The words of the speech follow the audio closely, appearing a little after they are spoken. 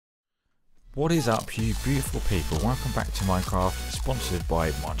What is up, you beautiful people? Welcome back to Minecraft, sponsored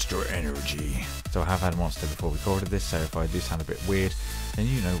by Monster Energy. So I have had Monster before we recorded this, so if I do sound a bit weird, then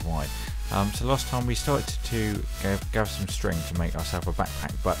you know why. So last time we started to gather some string to make ourselves a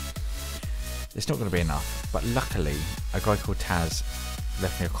backpack, but it's not going to be enough. But luckily, a guy called Taz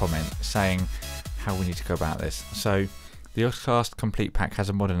left me a comment saying how we need to go about this. So the Yogscast Complete Pack has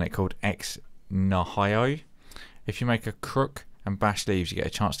a mod in it called X Nahio. If you make a crook and bash leaves, you get a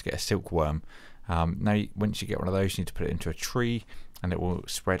chance to get a silkworm. Now, once you get one of those, you need to put it into a tree, and it will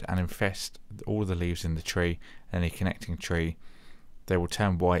spread and infest all the leaves in the tree. Any connecting tree, they will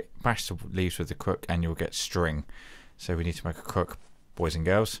turn white. Bash the leaves with the crook, and you'll get string. So we need to make a crook, boys and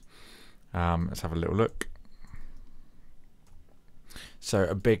girls. Let's have a little look. So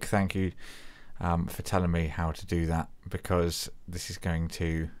a big thank you for telling me how to do that, because this is going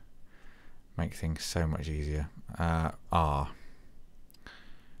to make things so much easier.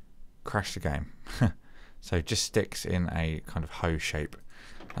 Crash the game. So just sticks in a kind of hoe shape.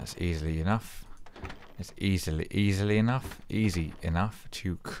 That's easy enough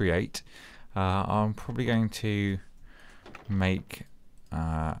to create. I'm probably going to make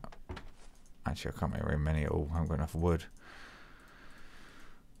actually I can't make very many at all. I haven't got enough wood.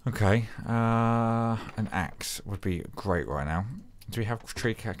 Okay, an axe would be great right now. Do we have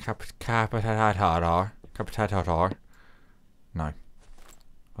tree capitatar? No.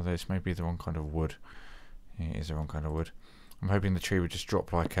 Although this may be the wrong kind of wood. Yeah, it is the wrong kind of wood. I'm hoping the tree would just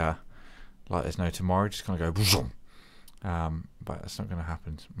drop like there's no tomorrow, just kind of go but that's not going to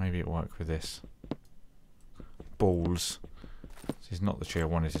happen. Maybe it'll work with this. Balls. This is not the tree I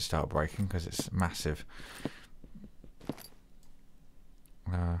wanted to start breaking because it's massive.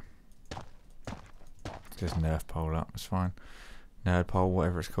 Just nerf pole up, it's fine. Nerd pole,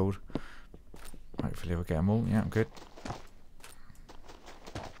 whatever it's called. Hopefully we'll get them all. Yeah, I'm good.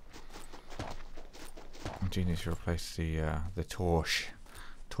 I do need to replace the torch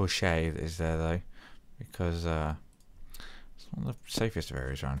that is there though, because it's not the safest of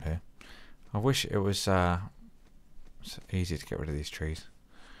areas around here. I wish it was easy to get rid of these trees.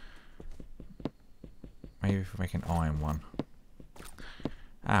 Maybe if we make an iron one.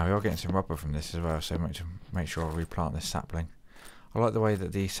 We are getting some rubber from this as well, so make sure I replant this sapling. I like the way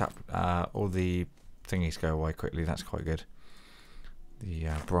that the all the thingies go away quickly. That's quite good. The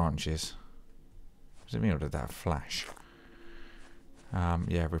branches. Was it me or did that flash?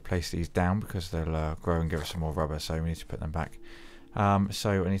 Yeah, replace these down because they'll grow and give us some more rubber, so we need to put them back.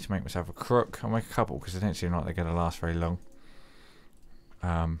 So I need to make myself a crook. I'll make a couple because they don't seem like they're going to last very long.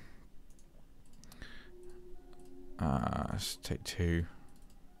 Let's take two.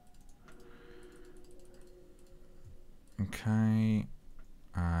 Okay,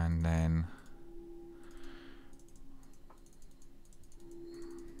 and then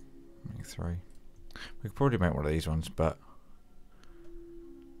make three. We could probably make one of these ones, but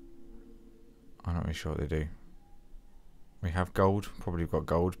I'm not really sure what they do. We have gold, probably got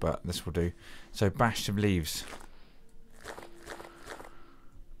gold, but this will do. So bash some leaves.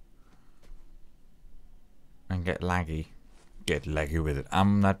 And get laggy. Get laggy with it.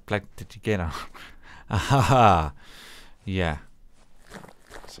 I'm not plugged together. Aha! Yeah.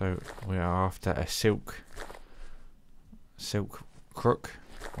 So we are after a silk crook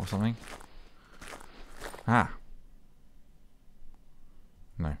or something. No,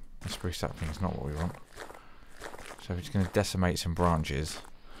 the spruce sapling is not what we want. So we're just going to decimate some branches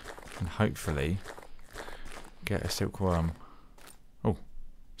and hopefully get a silkworm. Oh,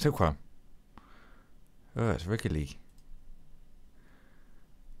 silkworm. Oh, it's wriggly.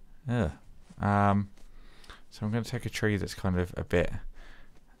 So I'm going to take a tree that's kind of a bit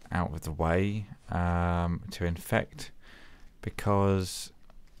out of the way to infect, because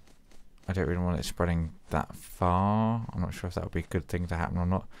I don't really want it spreading that far. I'm not sure if that would be a good thing to happen or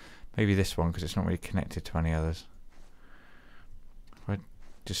not. Maybe this one, because it's not really connected to any others. If I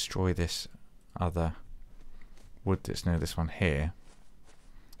destroy this other wood that's near this one here,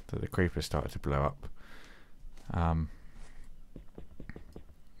 that the creeper started to blow up. No,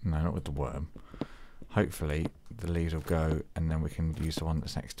 not with the worm. Hopefully the leaves will go and then we can use the one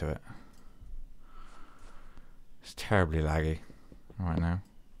that's next to it. It's terribly laggy right now.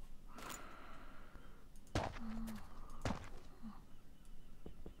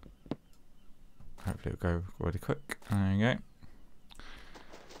 Hopefully it'll go really quick. There you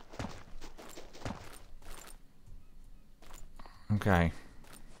go. Okay.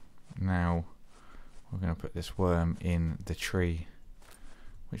 Now we're going to put this worm in the tree.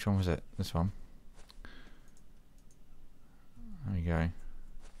 Which one was it? This one. There we go.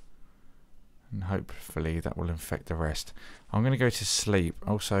 and hopefully that will infect the rest. I'm going to go to sleep.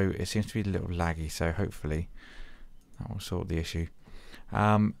 Also, it seems to be a little laggy, so hopefully that will sort the issue.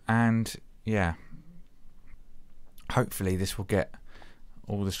 And yeah, hopefully this will get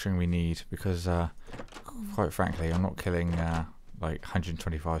all the string we need, because quite frankly I'm not killing like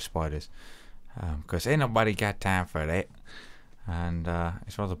 125 spiders, because ain't nobody got time for that, and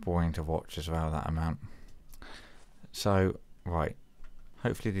it's rather boring to watch as well, that amount. So right,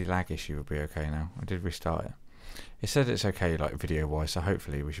 hopefully the lag issue will be okay now. I did restart it. It said it's okay, like video wise, so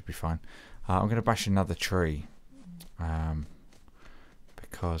hopefully we should be fine. I'm going to bash another tree,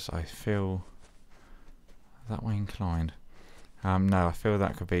 because I feel that way inclined. No, I feel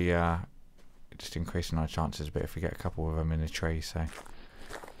that could be just increasing our chances a bit if we get a couple of them in the tree. So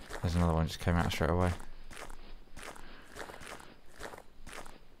there's another one just came out straight away.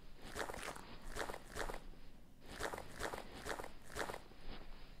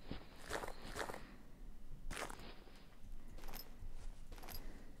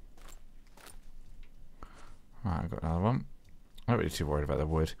 Right, I've got another one. I'm not really too worried about the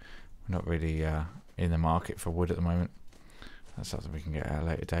wood. We're not really in the market for wood at the moment. That's something we can get at a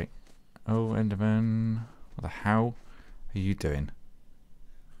later date. Oh, Enderman. What the hell are you doing?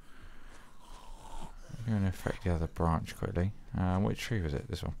 I'm going to affect the other branch quickly. Which tree was it?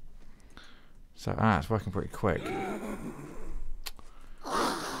 This one. So, it's working pretty quick.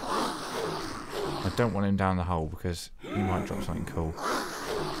 I don't want him down the hole because he might drop something cool.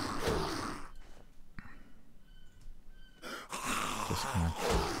 Just gonna...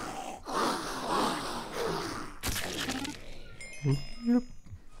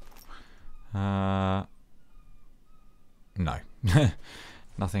 No.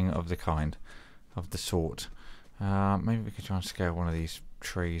 Nothing of the kind, of the sort. Maybe we could try and scale one of these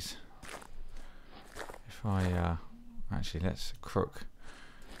trees. If I actually, let's crook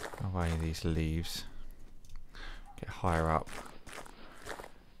away these leaves, get higher up,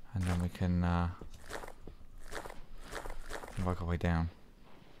 and then we can work our way down.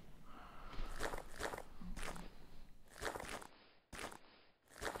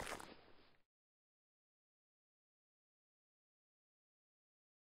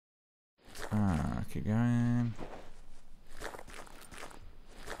 Keep going.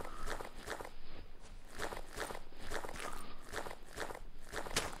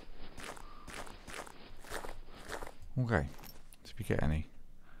 Okay, did we get any?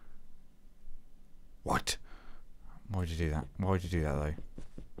 What? Why would you do that? Why would you do that though?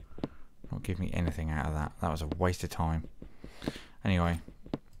 Not give me anything out of that. That was a waste of time. Anyway,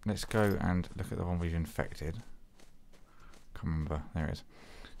 let's go and look at the one we've infected. Can't remember. There it is.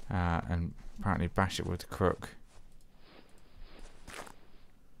 And apparently bash it with the crook.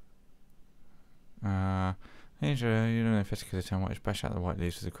 You don't infect because of turn white. Bash out the white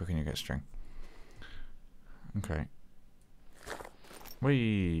leaves with the crook and you get string. Okay.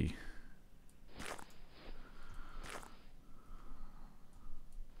 Whee!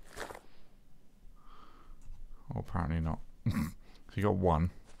 Oh, apparently not. So you got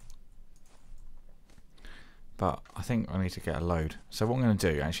one. But I think I need to get a load. So what I'm going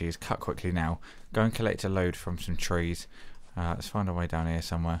to do actually is cut quickly now. Go and collect a load from some trees. Let's find a way down here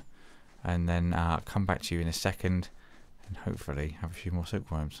somewhere. And then come back to you in a second. And hopefully have a few more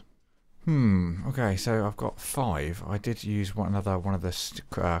silkworms. Okay, so I've got 5. I did use one of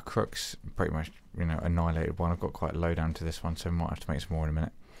the crooks, pretty much, annihilated one. I've got quite a low down to this one, so I might have to make some more in a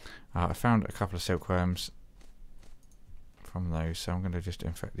minute. I found a couple of silkworms from those, so I'm going to just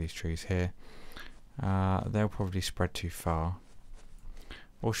infect these trees here. They'll probably spread too far.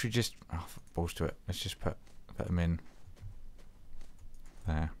 Or should we just... Oh, balls to it. Let's just put them in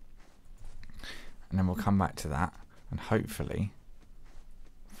there. And then we'll come back to that and hopefully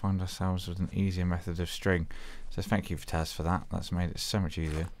find ourselves with an easier method of string. So thank you, Taz, for that. That's made it so much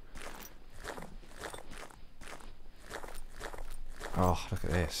easier. Oh, look at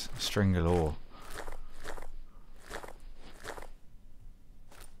this. String galore.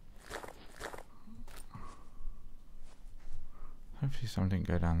 Hopefully some didn't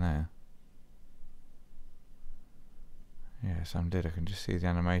go down there. Yeah, some did. I can just see the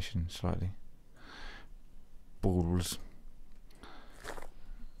animation slightly. Balls.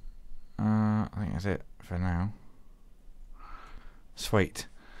 I think that's it for now. Sweet.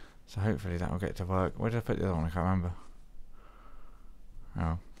 So hopefully that will get to work. Where did I put the other one? I can't remember.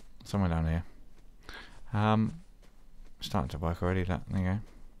 Oh, somewhere down here. Starting to work already. There you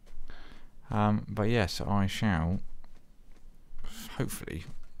go. But yes, I shall. Hopefully,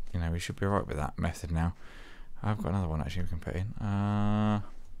 we should be alright with that method now. I've got another one actually we can put in. That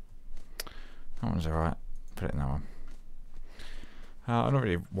one's alright. Put it in that one. I'm not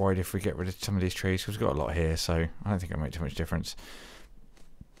really worried if we get rid of some of these trees because we've got a lot here, so I don't think it'll make too much difference.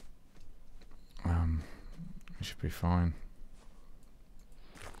 It should be fine.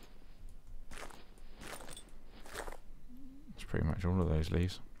 That's pretty much all of those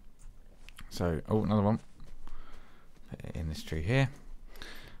leaves. So, oh, another one. Put it in this tree here.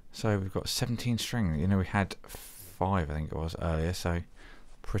 So we've got 17 string. You know, we had 5, I think it was, earlier. So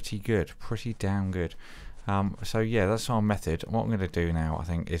pretty good, pretty damn good. So yeah, that's our method. What I'm going to do now, I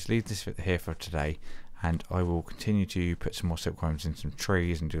think, is leave this here for today, and I will continue to put some more silkworms in some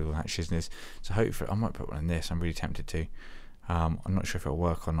trees and do all that shizness. So hopefully, I might put one in this. I'm really tempted to. I'm not sure if it'll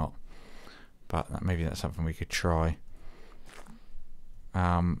work or not, but maybe that's something we could try.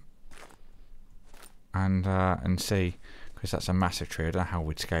 And see, because that's a massive tree. I don't know how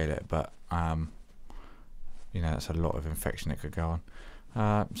we'd scale it, but you know, that's a lot of infection that could go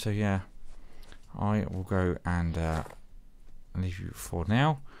on. So yeah, I will go and leave you for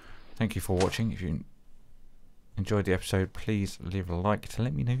now. Thank you for watching. If you enjoyed the episode, please leave a like to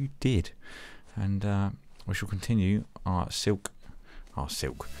let me know you did, and we shall continue our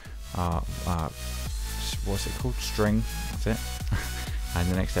what's it called, string, that's it, and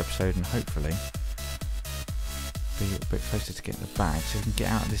the next episode, and hopefully be a bit closer to getting the bag so we can get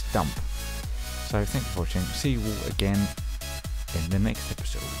out of this dump. So thank you for watching. See you all again in the next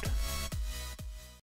episode.